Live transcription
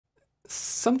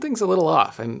Something's a little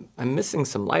off. I'm missing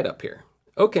some light up here.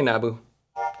 Okay, Nabu.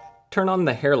 Turn on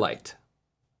the hair light.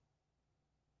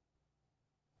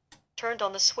 Turned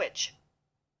on the switch.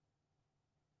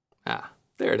 Ah,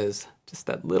 there it is. Just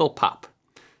that little pop.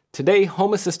 Today,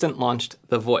 Home Assistant launched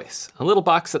The Voice, a little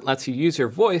box that lets you use your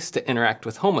voice to interact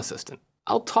with Home Assistant.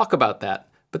 I'll talk about that,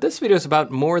 but this video is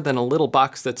about more than a little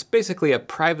box that's basically a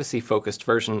privacy-focused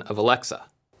version of Alexa.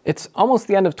 It's almost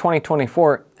the end of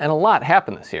 2024, and a lot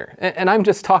happened this year. And I'm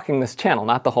just talking this channel,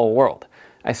 not the whole world.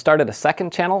 I started a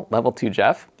second channel, Level 2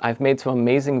 Jeff. I've made some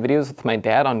amazing videos with my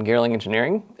dad on gearling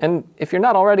engineering. And if you're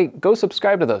not already, go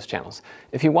subscribe to those channels.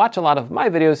 If you watch a lot of my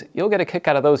videos, you'll get a kick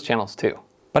out of those channels too.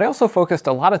 But I also focused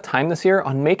a lot of time this year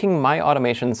on making my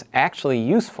automations actually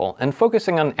useful and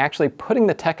focusing on actually putting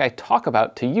the tech I talk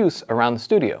about to use around the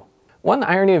studio. One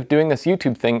irony of doing this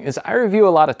YouTube thing is I review a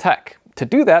lot of tech. To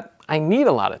do that, I need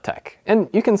a lot of tech. And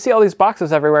you can see all these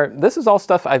boxes everywhere. This is all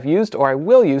stuff I've used or I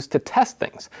will use to test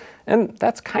things. And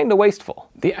that's kind of wasteful.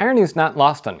 The irony is not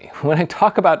lost on me. When I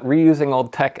talk about reusing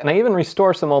old tech, and I even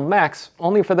restore some old Macs,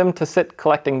 only for them to sit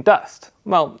collecting dust.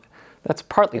 Well, that's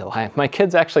partly a lie. My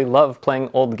kids actually love playing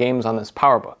old games on this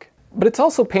PowerBook. But it's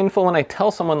also painful when I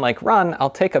tell someone like Ron I'll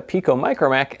take a Pico Micro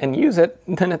Mac and use it,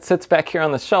 then it sits back here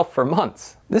on the shelf for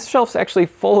months. This shelf's actually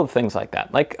full of things like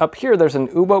that. Like up here there's an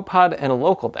Ubo Pod and a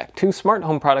Local Deck, two smart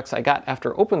home products I got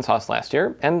after open source last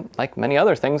year, and like many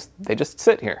other things, they just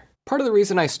sit here. Part of the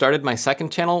reason I started my second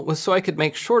channel was so I could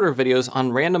make shorter videos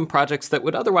on random projects that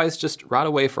would otherwise just rot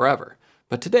away forever.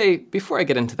 But today, before I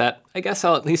get into that, I guess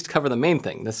I'll at least cover the main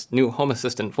thing, this new Home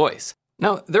Assistant voice.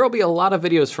 Now, there will be a lot of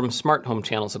videos from smart home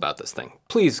channels about this thing.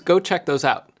 Please go check those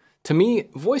out. To me,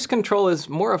 voice control is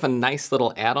more of a nice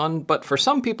little add-on, but for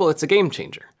some people it's a game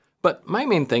changer. But my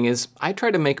main thing is I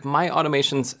try to make my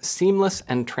automations seamless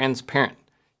and transparent.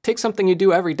 Take something you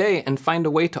do every day and find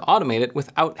a way to automate it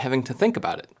without having to think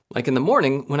about it. Like in the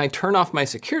morning, when I turn off my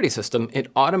security system,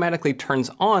 it automatically turns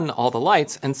on all the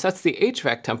lights and sets the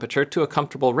HVAC temperature to a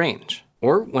comfortable range.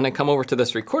 Or when I come over to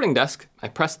this recording desk, I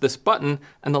press this button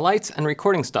and the lights and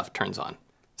recording stuff turns on.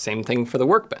 Same thing for the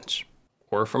workbench,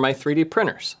 or for my 3D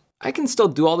printers. I can still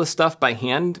do all this stuff by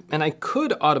hand, and I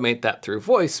could automate that through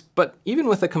voice, but even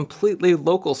with a completely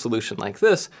local solution like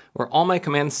this, where all my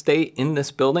commands stay in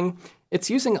this building, it's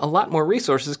using a lot more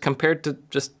resources compared to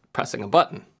just pressing a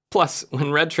button. Plus,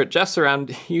 when Red Shirt Jeff's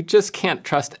around, you just can't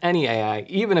trust any AI,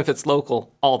 even if it's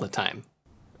local, all the time.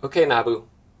 Okay, Nabu.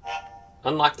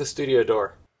 Unlock the studio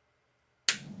door.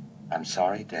 I'm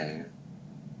sorry, Dave.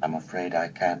 I'm afraid I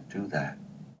can't do that.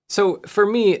 So for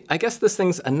me, I guess this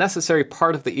thing's a necessary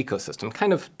part of the ecosystem,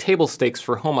 kind of table stakes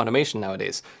for home automation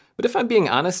nowadays. But if I'm being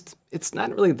honest, it's not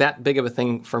really that big of a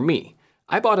thing for me.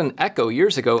 I bought an Echo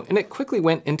years ago and it quickly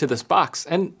went into this box,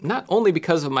 and not only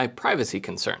because of my privacy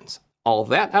concerns. All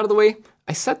that out of the way,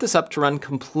 I set this up to run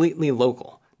completely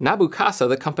local. Nabu Casa,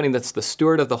 the company that's the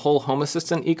steward of the whole Home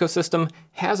Assistant ecosystem,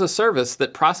 has a service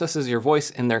that processes your voice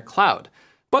in their cloud.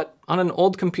 But on an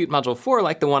old Compute Module 4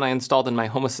 like the one I installed in my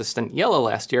Home Assistant Yellow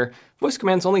last year, voice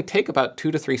commands only take about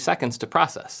 2 to 3 seconds to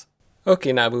process.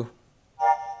 Okay, Nabu.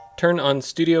 Turn on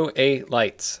Studio A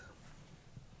lights.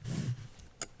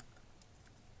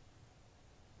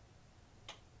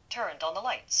 Turned on the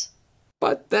lights.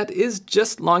 But that is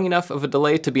just long enough of a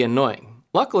delay to be annoying.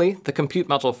 Luckily, the Compute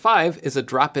Module 5 is a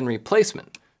drop-in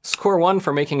replacement. Score 1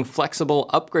 for making flexible,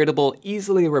 upgradable,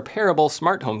 easily repairable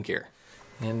smart home gear.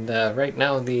 And right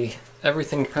now the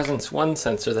Everything Presence 1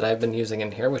 sensor that I've been using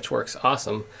in here, which works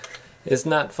awesome, is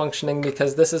not functioning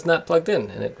because this is not plugged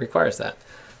in and it requires that.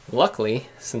 Luckily,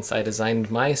 since I designed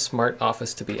my smart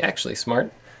office to be actually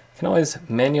smart, I can always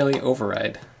manually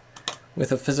override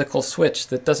with a physical switch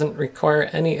that doesn't require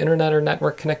any internet or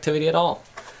network connectivity at all.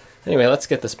 Anyway, let's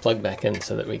get this plugged back in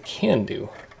so that we can do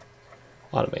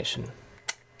automation.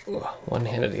 Ooh,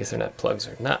 one-handed Ethernet plugs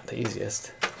are not the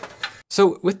easiest.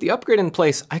 So with the upgrade in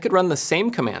place, I could run the same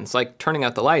commands like turning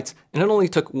out the lights, and it only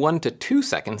took 1 to 2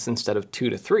 seconds instead of 2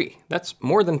 to 3. That's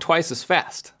more than twice as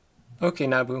fast. Okay,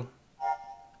 Nabu.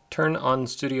 Turn on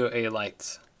Studio A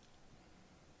lights.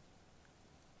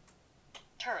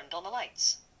 Turned on the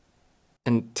lights.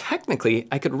 And technically,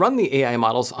 I could run the AI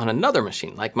models on another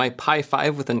machine, like my Pi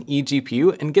 5 with an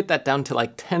eGPU, and get that down to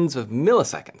like tens of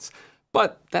milliseconds.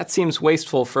 But that seems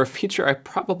wasteful for a feature I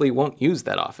probably won't use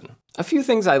that often. A few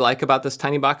things I like about this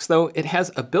tiny box though, it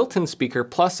has a built-in speaker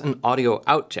plus an audio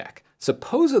out jack.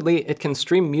 Supposedly it can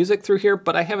stream music through here,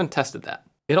 but I haven't tested that.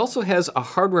 It also has a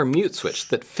hardware mute switch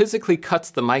that physically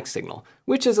cuts the mic signal,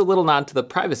 which is a little nod to the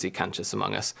privacy conscious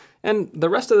among us, and the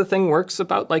rest of the thing works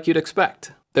about like you'd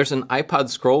expect. There's an iPod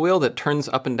scroll wheel that turns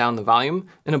up and down the volume,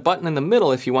 and a button in the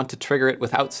middle if you want to trigger it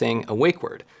without saying a wake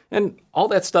word. And all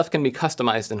that stuff can be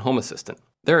customized in Home Assistant.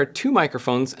 There are 2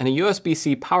 microphones and a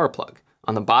USB-C power plug.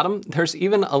 On the bottom, there's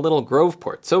even a little Grove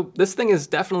port, so this thing is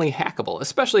definitely hackable,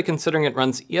 especially considering it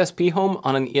runs ESP Home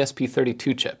on an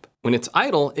ESP32 chip. When it's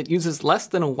idle, it uses less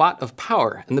than a watt of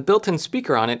power, and the built-in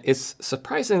speaker on it is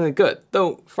surprisingly good,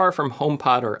 though far from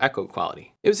HomePod or Echo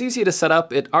quality. It was easy to set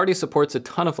up, it already supports a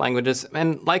ton of languages,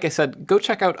 and like I said, go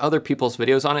check out other people's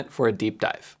videos on it for a deep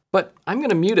dive. But I'm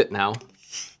gonna mute it now,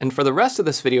 and for the rest of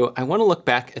this video, I wanna look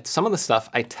back at some of the stuff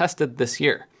I tested this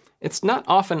year. It's not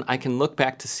often I can look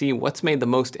back to see what's made the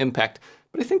most impact,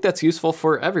 but I think that's useful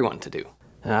for everyone to do.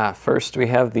 First we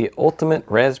have the Ultimate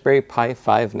Raspberry Pi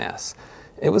 5 NAS.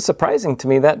 It was surprising to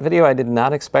me, that video I did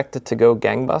not expect it to go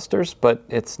gangbusters, but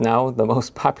it's now the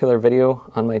most popular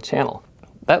video on my channel.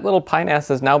 That little Pi NAS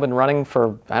has now been running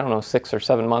for, I don't know, 6 or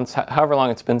 7 months, however long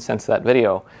it's been since that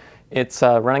video. It's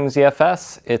running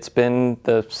ZFS, it's been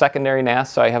the secondary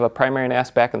NAS, so I have a primary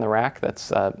NAS back in the rack,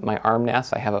 that's my ARM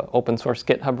NAS. I have an open source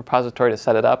GitHub repository to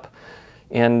set it up,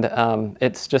 and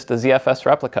it's just a ZFS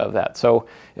replica of that. So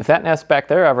if that NAS back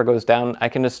there ever goes down, I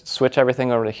can just switch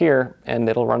everything over to here and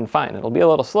it'll run fine. It'll be a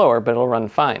little slower, but it'll run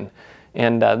fine.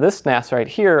 And this NAS right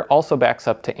here also backs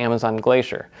up to Amazon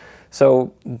Glacier.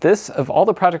 So this, of all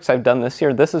the projects I've done this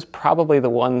year, this is probably the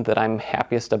one that I'm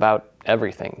happiest about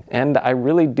everything. And I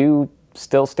really do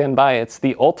still stand by, it's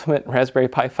the ultimate Raspberry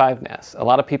Pi 5 NAS. A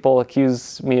lot of people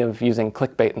accuse me of using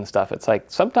clickbait and stuff. It's like,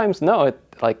 sometimes no,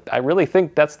 I really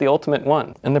think that's the ultimate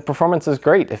one. And the performance is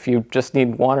great. If you just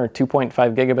need 1 or 2.5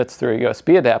 gigabits through a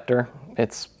USB adapter,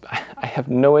 I have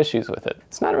no issues with it.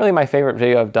 It's not really my favorite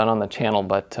video I've done on the channel,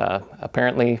 but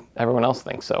apparently everyone else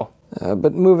thinks so.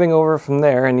 But moving over from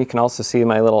there, and you can also see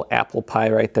my little Apple Pi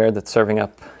right there that's serving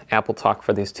up Apple Talk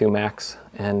for these 2 Macs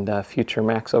and future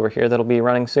Macs over here that'll be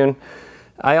running soon.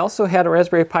 I also had a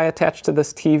Raspberry Pi attached to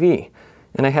this TV,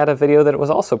 and I had a video that was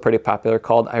also pretty popular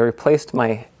called I replaced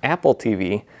my Apple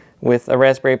TV with a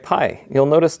Raspberry Pi. You'll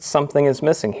notice something is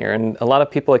missing here, and a lot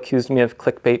of people accused me of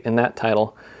clickbait in that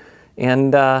title.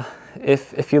 And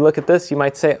if you look at this, you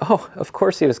might say, oh, of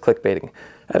course he was clickbaiting.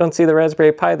 I don't see the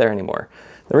Raspberry Pi there anymore.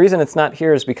 The reason it's not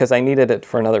here is because I needed it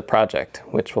for another project,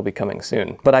 which will be coming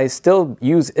soon. But I still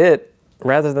use it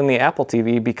rather than the Apple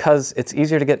TV because it's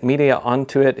easier to get media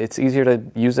onto it. It's easier to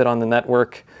use it on the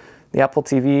network. The Apple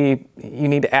TV, you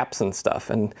need apps and stuff,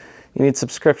 and you need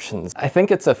subscriptions. I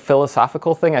think it's a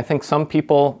philosophical thing. I think some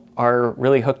people are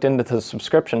really hooked into the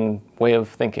subscription way of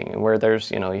thinking, where there's,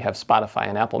 you know, you have Spotify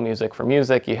and Apple Music for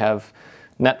music, you have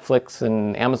Netflix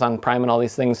and Amazon Prime and all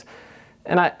these things.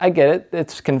 And I get it,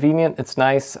 it's convenient, it's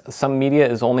nice. Some media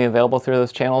is only available through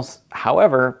those channels.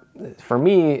 However, for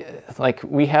me, like,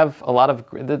 we have a lot of,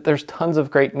 there's tons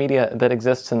of great media that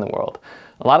exists in the world.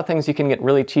 A lot of things you can get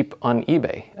really cheap on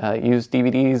eBay, used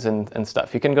DVDs and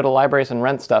stuff. You can go to libraries and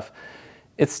rent stuff.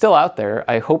 It's still out there.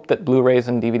 I hope that Blu-rays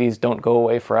and DVDs don't go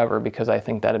away forever, because I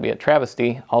think that'd be a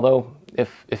travesty. Although,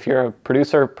 if you're a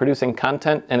producer producing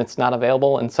content and it's not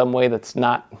available in some way that's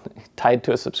not tied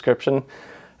to a subscription,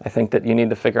 I think that you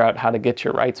need to figure out how to get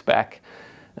your rights back.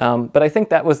 But I think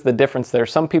that was the difference there.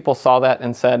 Some people saw that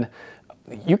and said,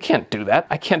 you can't do that.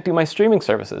 I can't do my streaming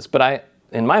services. But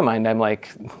in my mind, I'm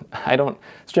like,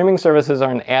 streaming services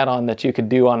are an add-on that you could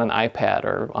do on an iPad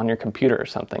or on your computer or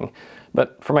something.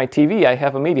 But for my TV, I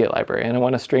have a media library and I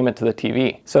want to stream it to the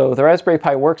TV. So the Raspberry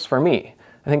Pi works for me.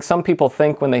 I think some people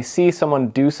think when they see someone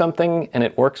do something and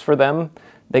it works for them,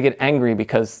 they get angry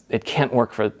because it can't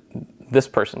work for this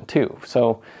person too.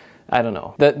 So I don't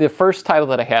know. The first title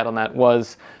that I had on that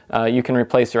was you can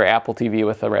replace your Apple TV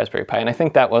with a Raspberry Pi, and I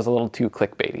think that was a little too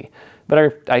clickbaity.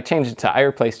 But I changed it to I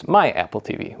replaced my Apple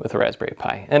TV with a Raspberry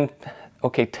Pi. And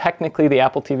okay, technically the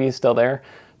Apple TV is still there,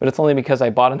 but it's only because I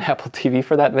bought an Apple TV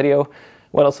for that video.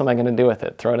 What else am I going to do with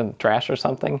it? Throw it in the trash or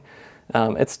something?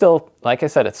 It's still, like I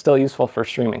said, it's still useful for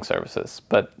streaming services,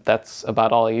 but that's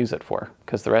about all I use it for,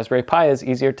 because the Raspberry Pi is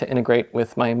easier to integrate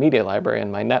with my media library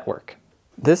and my network.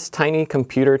 This tiny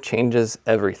computer changes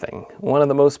everything. One of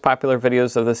the most popular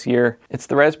videos of this year, it's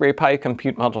the Raspberry Pi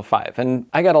Compute Module 5. And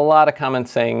I got a lot of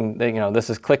comments saying that, you know, this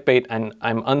is clickbait and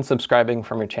I'm unsubscribing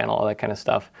from your channel, all that kind of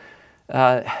stuff.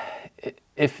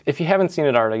 If you haven't seen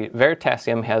it already,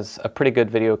 Veritasium has a pretty good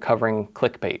video covering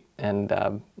clickbait. And,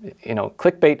 you know,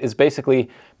 clickbait is basically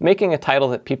making a title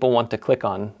that people want to click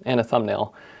on and a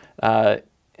thumbnail,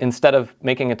 instead of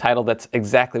making a title that's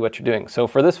exactly what you're doing. So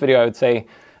for this video, I would say,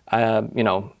 you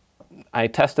know, I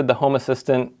tested the Home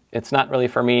Assistant, it's not really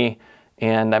for me,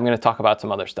 and I'm going to talk about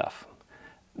some other stuff.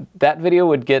 That video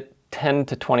would get 10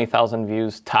 to 20,000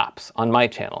 views tops on my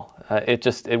channel.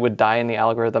 It would die in the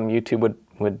algorithm. YouTube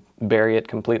would bury it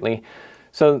completely.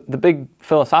 So the big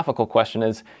philosophical question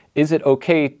is it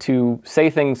okay to say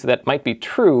things that might be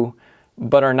true,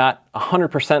 but are not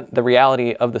 100% the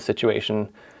reality of the situation,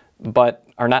 but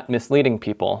are not misleading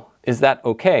people? Is that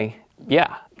okay?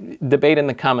 Yeah. Debate in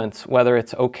the comments whether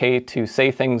it's okay to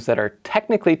say things that are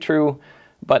technically true,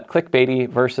 but clickbaity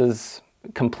versus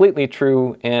completely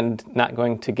true and not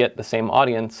going to get the same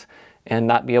audience and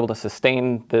not be able to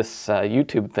sustain this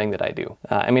YouTube thing that I do.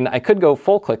 I mean, I could go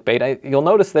full clickbait. You'll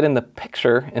notice that in the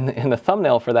picture, in the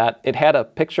thumbnail for that, it had a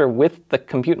picture with the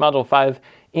Compute Module 5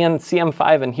 and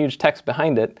CM5 and huge text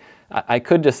behind it. I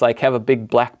could just like have a big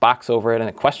black box over it and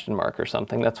a question mark or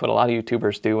something. That's what a lot of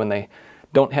YouTubers do when they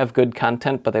don't have good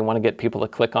content, but they want to get people to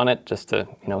click on it just to,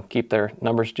 keep their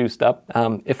numbers juiced up.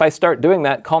 If I start doing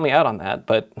that, call me out on that,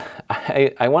 but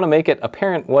I want to make it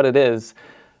apparent what it is,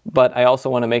 but I also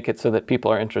want to make it so that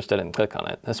people are interested and click on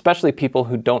it, especially people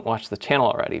who don't watch the channel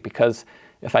already, because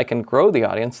if I can grow the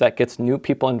audience, that gets new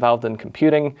people involved in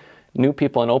computing, new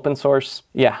people in open source.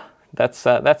 Yeah, that's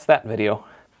that video.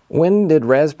 When did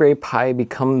Raspberry Pi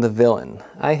become the villain?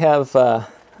 I have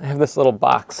this little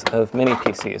box of mini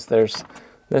PCs. There's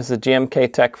the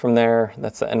GMK Tech from there.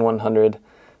 That's the N100.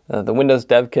 The Windows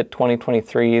Dev Kit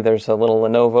 2023. There's a little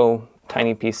Lenovo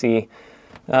tiny PC.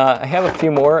 I have a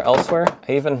few more elsewhere.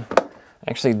 I even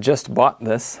actually just bought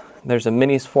this. There's a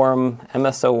Minis Forum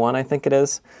MS01, I think it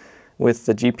is, with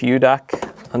the GPU dock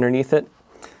underneath it.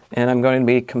 And I'm going to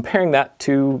be comparing that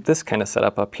to this kind of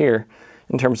setup up here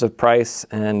in terms of price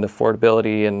and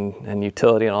affordability and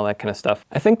utility and all that kind of stuff.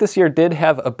 I think this year did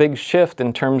have a big shift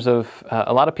in terms of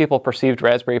a lot of people perceived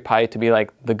Raspberry Pi to be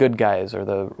like the good guys or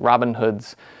the Robin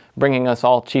Hoods, bringing us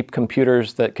all cheap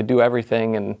computers that could do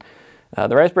everything. And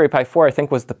the Raspberry Pi 4, I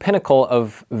think, was the pinnacle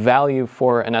of value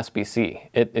for an SBC.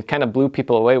 It kind of blew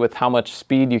people away with how much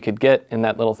speed you could get in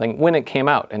that little thing when it came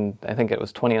out, and I think it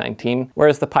was 2019.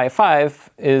 Whereas the Pi 5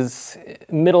 is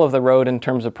middle of the road in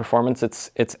terms of performance.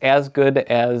 It's as good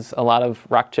as a lot of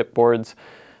Rockchip boards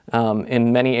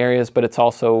in many areas, but it's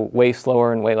also way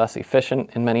slower and way less efficient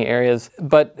in many areas.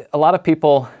 But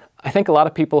I think a lot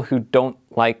of people who don't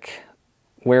like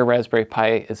where Raspberry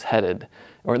Pi is headed,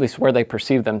 or at least where they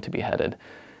perceive them to be headed,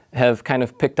 have kind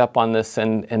of picked up on this,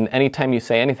 and anytime you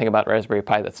say anything about Raspberry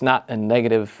Pi that's not a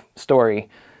negative story,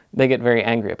 they get very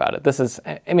angry about it. This is,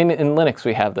 I mean, in Linux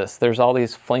we have this. There's all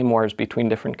these flame wars between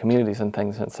different communities and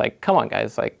things, and it's like, come on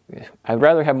guys, like, I'd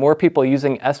rather have more people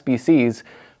using SBCs,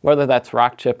 whether that's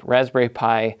Rockchip, Raspberry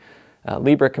Pi,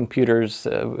 Libre computers,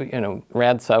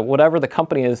 Radsa, whatever the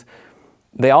company is,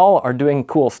 they all are doing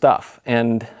cool stuff,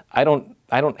 and I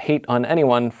don't hate on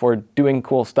anyone for doing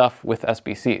cool stuff with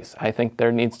SBCs. I think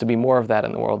there needs to be more of that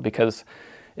in the world because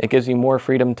it gives you more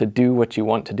freedom to do what you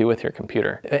want to do with your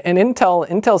computer. And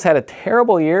Intel's had a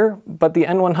terrible year, but the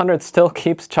N100 still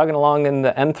keeps chugging along, and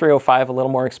the N305 a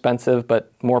little more expensive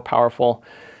but more powerful.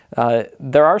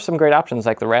 There are some great options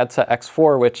like the Radsa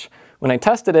X4, which when I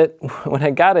tested it, when I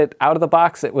got it out of the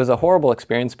box, it was a horrible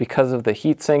experience because of the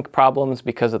heatsink problems,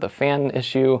 because of the fan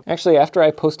issue. Actually, after I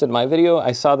posted my video,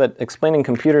 I saw that Explaining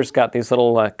Computers got these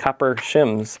little copper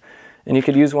shims, and you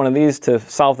could use one of these to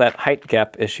solve that height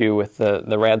gap issue with the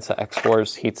Radsa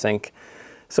X4's heatsink.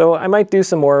 So I might do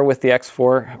some more with the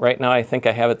X4. Right now, I think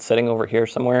I have it sitting over here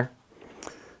somewhere.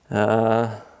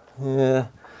 Yeah.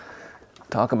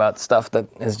 Talk about stuff that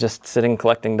is just sitting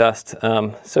collecting dust.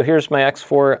 So here's my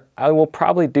X4. I will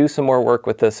probably do some more work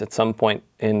with this at some point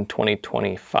in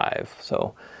 2025.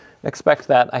 So expect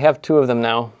that. I have two of them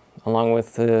now, along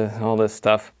with all this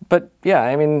stuff. But yeah,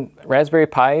 I mean, Raspberry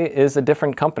Pi is a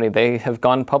different company. They have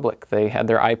gone public. They had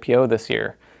their IPO this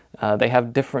year. They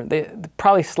have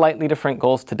probably slightly different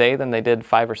goals today than they did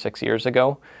 5 or 6 years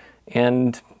ago.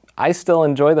 And I still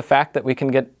enjoy the fact that we can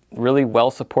get really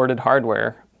well-supported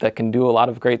hardware that can do a lot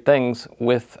of great things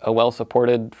with a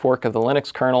well-supported fork of the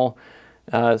Linux kernel.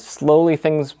 Slowly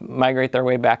things migrate their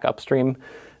way back upstream,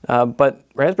 but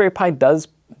Raspberry Pi does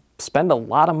spend a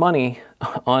lot of money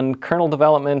on kernel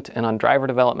development and on driver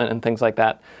development and things like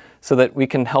that so that we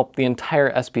can help the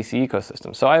entire SBC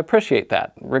ecosystem. So I appreciate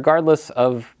that, regardless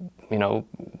of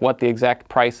what the exact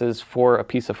price is for a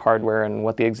piece of hardware and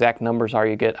what the exact numbers are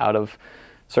you get out of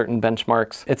certain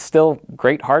benchmarks. It's still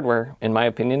great hardware, in my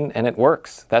opinion, and it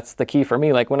works. That's the key for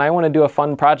me. Like when I want to do a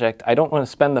fun project, I don't want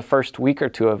to spend the first week or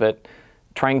two of it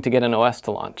trying to get an OS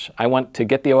to launch. I want to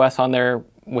get the OS on there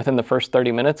within the first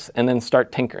 30 minutes and then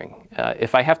start tinkering.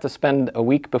 If I have to spend a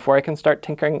week before I can start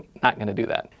tinkering, not going to do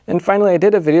that. And finally, I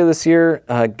did a video this year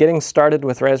getting started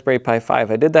with Raspberry Pi 5.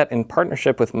 I did that in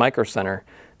partnership with Micro Center,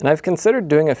 and I've considered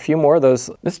doing a few more of those.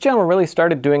 This channel really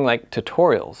started doing like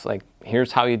tutorials, like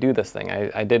here's how you do this thing.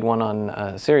 I did one on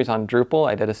a series on Drupal.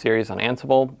 I did a series on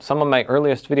Ansible. Some of my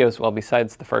earliest videos, well,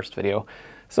 besides the first video,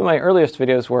 some of my earliest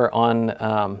videos were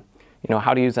on you know,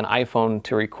 how to use an iPhone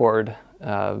to record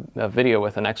a video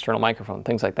with an external microphone,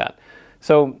 things like that.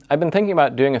 So I've been thinking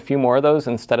about doing a few more of those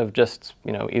instead of just,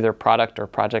 you know, either product or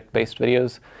project-based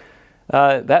videos.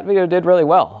 That video did really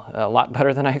well, a lot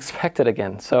better than I expected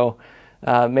again. So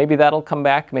maybe that'll come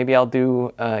back. Maybe I'll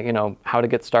do, you know, how to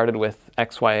get started with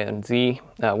X, Y, and Z.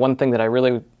 One thing that I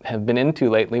really have been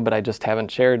into lately, but I just haven't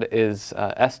shared, is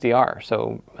SDR.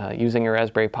 So using your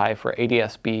Raspberry Pi for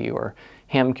ADSB or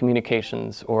ham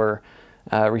communications, or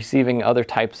receiving other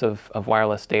types of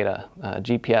wireless data,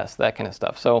 GPS, that kind of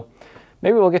stuff. So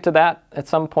maybe we'll get to that at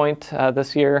some point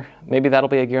this year. Maybe that'll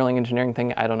be a Geerling Engineering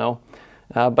thing, I don't know.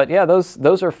 But yeah,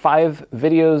 those are 5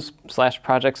 videos /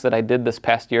 projects that I did this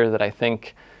past year that I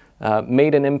think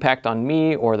made an impact on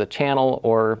me or the channel,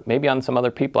 or maybe on some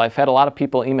other people. I've had a lot of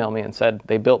people email me and said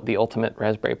they built the ultimate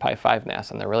Raspberry Pi 5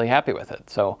 NAS and they're really happy with it.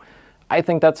 So I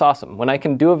think that's awesome. When I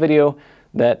can do a video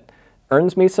that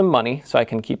earns me some money so I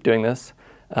can keep doing this,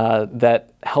 that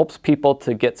helps people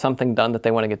to get something done that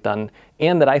they want to get done,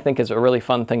 and that I think is a really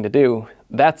fun thing to do,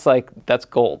 that's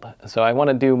gold. So I want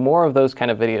to do more of those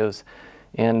kind of videos,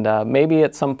 and maybe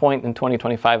at some point in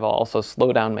 2025 I'll also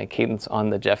slow down my cadence on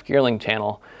the Jeff Geerling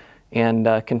channel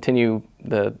and continue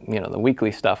the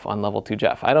weekly stuff on Level 2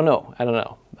 Jeff. I don't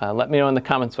know. Let me know in the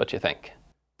comments what you think.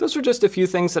 Those were just a few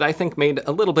things that I think made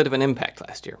a little bit of an impact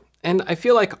last year. And I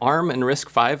feel like ARM and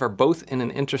RISC-V are both in an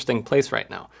interesting place right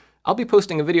now. I'll be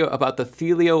posting a video about the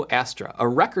Thelio Astra, a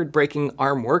record-breaking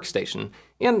ARM workstation,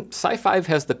 and Sci5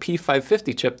 has the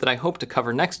P550 chip that I hope to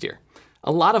cover next year.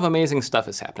 A lot of amazing stuff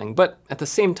is happening, but at the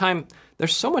same time,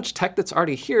 there's so much tech that's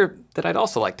already here that I'd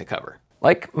also like to cover.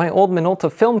 Like my old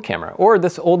Minolta film camera, or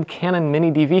this old Canon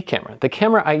Mini DV camera, the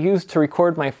camera I used to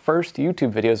record my first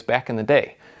YouTube videos back in the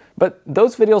day. But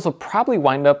those videos will probably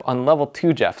wind up on Level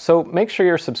 2 Jeff, so make sure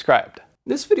you're subscribed.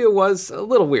 This video was a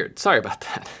little weird, sorry about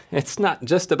that. It's not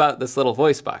just about this little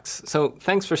voice box, so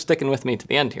thanks for sticking with me to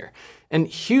the end here. And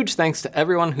huge thanks to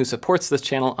everyone who supports this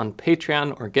channel on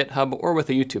Patreon or GitHub or with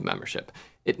a YouTube membership.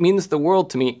 It means the world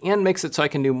to me and makes it so I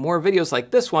can do more videos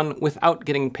like this one without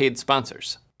getting paid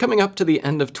sponsors. Coming up to the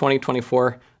end of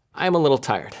 2024, I'm a little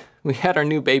tired. We had our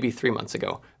new baby 3 months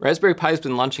ago. Raspberry Pi's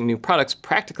been launching new products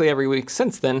practically every week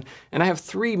since then, and I have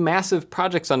 3 massive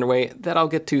projects underway that I'll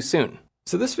get to soon.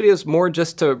 So this video is more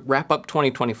just to wrap up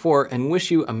 2024 and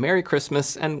wish you a Merry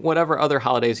Christmas and whatever other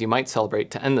holidays you might celebrate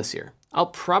to end this year. I'll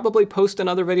probably post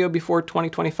another video before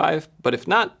 2025, but if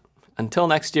not, until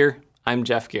next year, I'm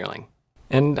Jeff Geerling.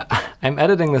 And I'm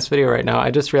editing this video right now.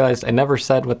 I just realized I never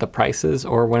said what the price is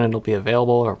or when it'll be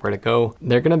available or where to go.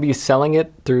 They're gonna be selling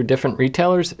it through different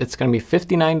retailers. It's gonna be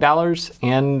 $59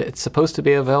 and it's supposed to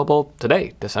be available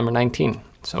today, December 19.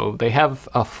 So they have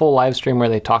a full live stream where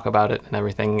they talk about it and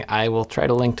everything. I will try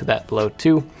to link to that below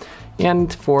too.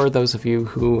 And for those of you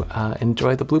who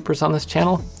enjoy the bloopers on this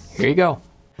channel, here you go.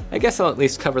 I guess I'll at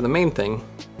least cover the main thing.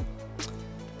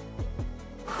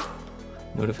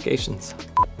 Notifications.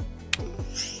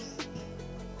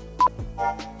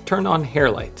 Turn on hair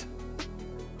light.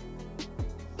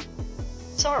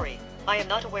 Sorry, I am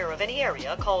not aware of any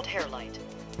area called hair light.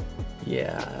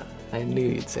 Yeah, I knew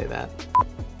you'd say that.